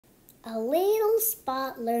A Little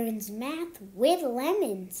Spot Learns Math with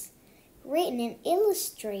Lemons, written and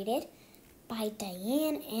illustrated by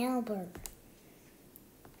Diane Alber.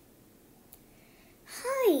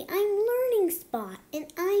 Hi, I'm Learning Spot,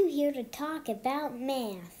 and I'm here to talk about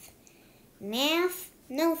math. Math?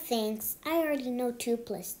 No thanks. I already know 2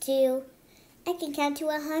 plus 2. I can count to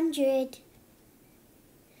 100.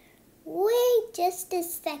 Wait just a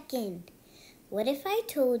second. What if I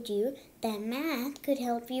told you that math could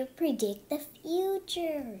help you predict the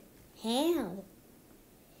future? How?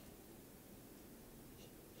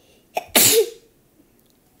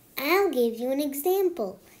 I'll give you an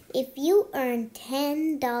example. If you earn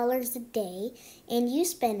 $10 a day and you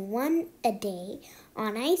spend $1 a day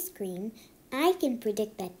on ice cream, I can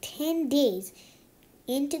predict that 10 days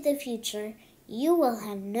into the future, you will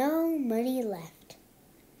have no money left.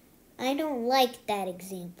 I don't like that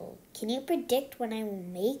example. Can you predict when I will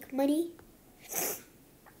make money?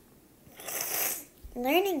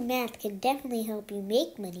 Learning math can definitely help you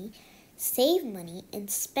make money, save money, and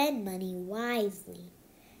spend money wisely.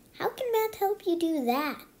 How can math help you do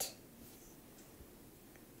that?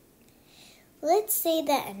 Let's say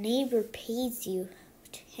that a neighbor pays you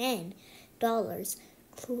 $10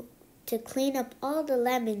 to clean up all the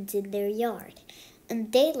lemons in their yard,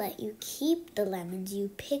 and they let you keep the lemons you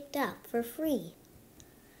picked up for free.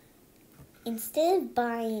 Instead of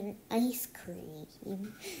buying ice cream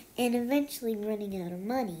and eventually running out of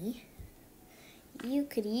money, you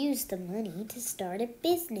could use the money to start a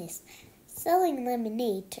business, selling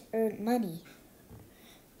lemonade to earn money.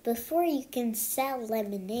 Before you can sell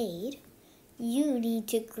lemonade, you need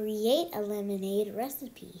to create a lemonade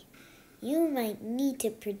recipe. You might need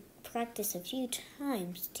to practice a few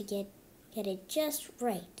times to get it just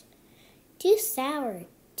right. Too sour,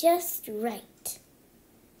 just right.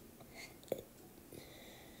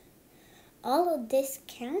 All of this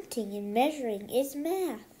counting and measuring is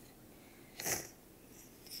math.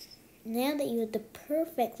 Now that you have the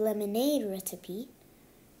perfect lemonade recipe,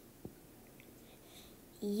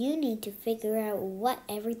 you need to figure out what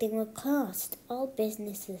everything will cost. All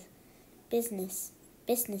businesses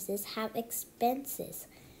have expenses.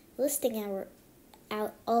 Listing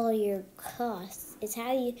out all your costs is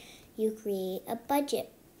how you create a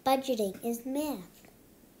budget. Budgeting is math.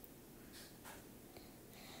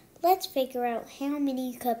 Let's figure out how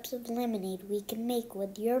many cups of lemonade we can make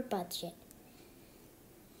with your budget.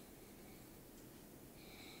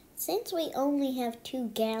 Since we only have 2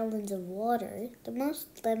 gallons of water, the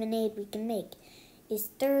most lemonade we can make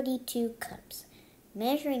is 32 cups.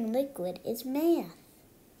 Measuring liquid is math.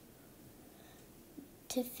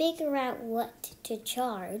 To figure out what to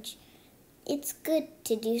charge, it's good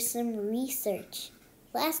to do some research.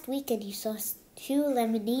 Last weekend you saw 2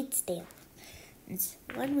 lemonade stands.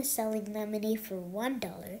 One was selling lemonade for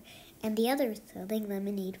 $1 and the other was selling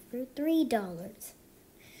lemonade for $3.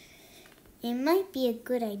 It might be a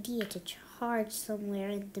good idea to charge somewhere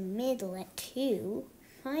in the middle at 2.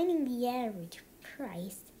 Finding the average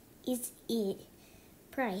price is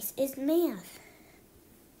math.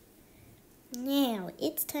 Now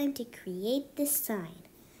it's time to create the sign.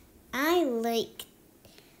 I like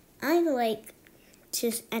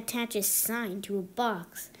to attach a sign to a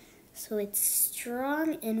box so it's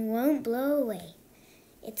strong and won't blow away.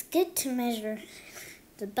 It's good to measure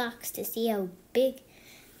the box to see how big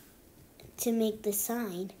to make the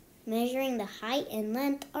sign. Measuring the height and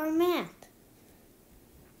length are math.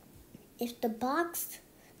 If the box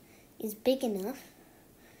is big enough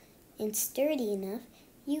and sturdy enough,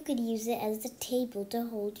 you could use it as a table to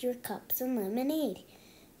hold your cups and lemonade.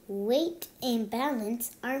 Weight and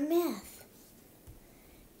balance are math.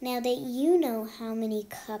 Now that you know how many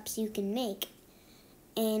cups you can make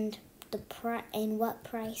and what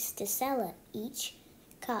price to sell at each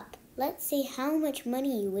cup, let's see how much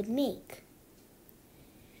money you would make.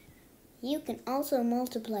 You can also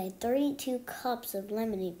multiply 32 cups of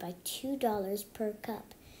lemonade by $2 per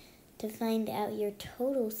cup to find out your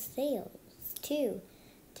total sales too.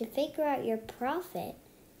 To figure out your profit,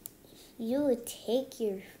 you would take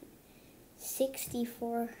your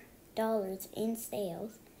 $64 in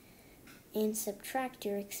sales and subtract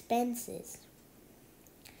your expenses.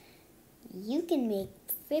 You can make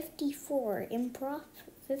 $54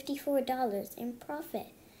 in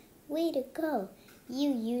profit. Way to go!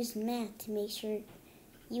 You used math to make sure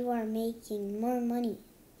you are making more money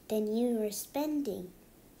than you are spending.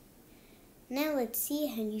 Now let's see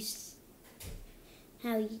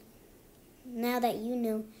now that you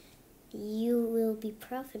know you will be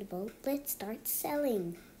profitable, let's start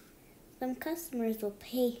selling. Some customers will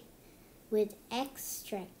pay with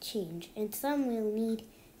extra change and some will need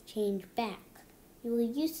change back. You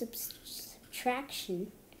will use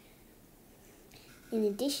subtraction in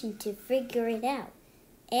addition to figure it out.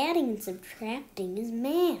 Adding and subtracting is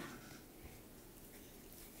math.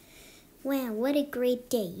 Wow, what a great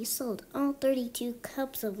day. You sold all 32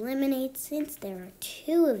 cups of lemonade. Since there are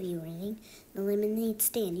 2 of you running the lemonade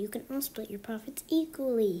stand, you can all split your profits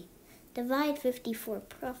equally. Divide 54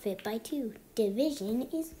 profit by 2. Division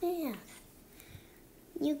is math.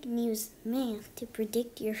 You can use math to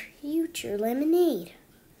predict your future lemonade.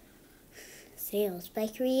 Sales by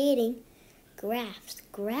creating graphs.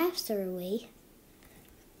 Graphs are a way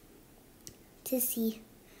to see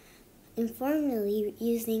informally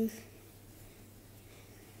using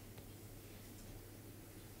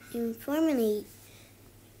you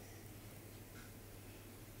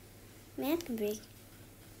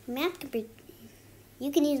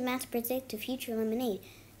can use math to predict a future lemonade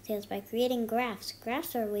sales by creating graphs.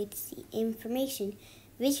 Graphs are a way to see information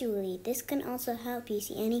visually. This can also help you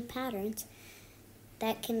see any patterns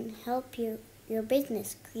that can help your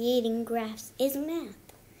business. Creating graphs is math.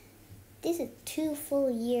 This is 2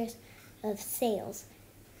 full years of sales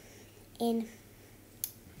in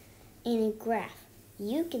a graph.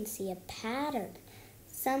 You can see a pattern.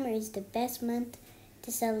 Summer is the best month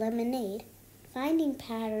to sell lemonade. Finding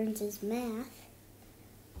patterns is math,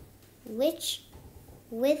 which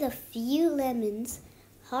with a few lemons,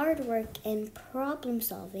 hard work, and problem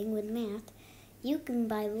solving with math, you can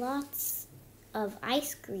buy lots of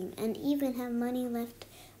ice cream and even have money left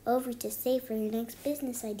over to save for your next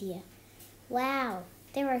business idea. Wow,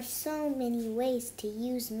 there are so many ways to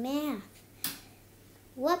use math.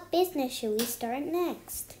 What business should we start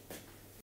next?